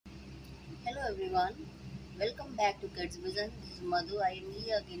everyone, welcome back to Kids Vision. This is Madhu. I am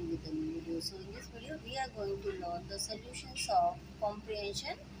here again with a new video. So in this video we are going to learn the solutions of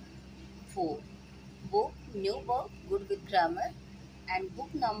Comprehension 4. Book Neuberg, Good with Grammar, and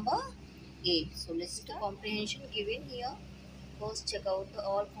book number 8. So let's start. Comprehension given here. First check out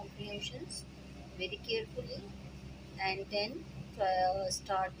all comprehensions very carefully and then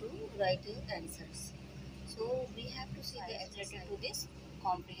start to write your answers. So we have to see the related to this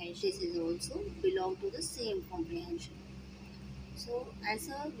comprehension. This is also belong to the same comprehension. So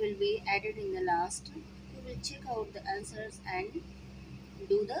answer will be added in the last. You will check out the answers and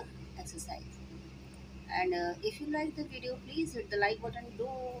do the exercise. And if you like the video, please hit the like button.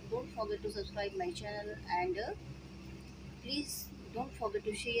 Don't forget to subscribe my channel, and please don't forget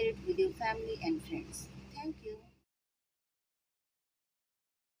to share it with your family and friends. Thank you.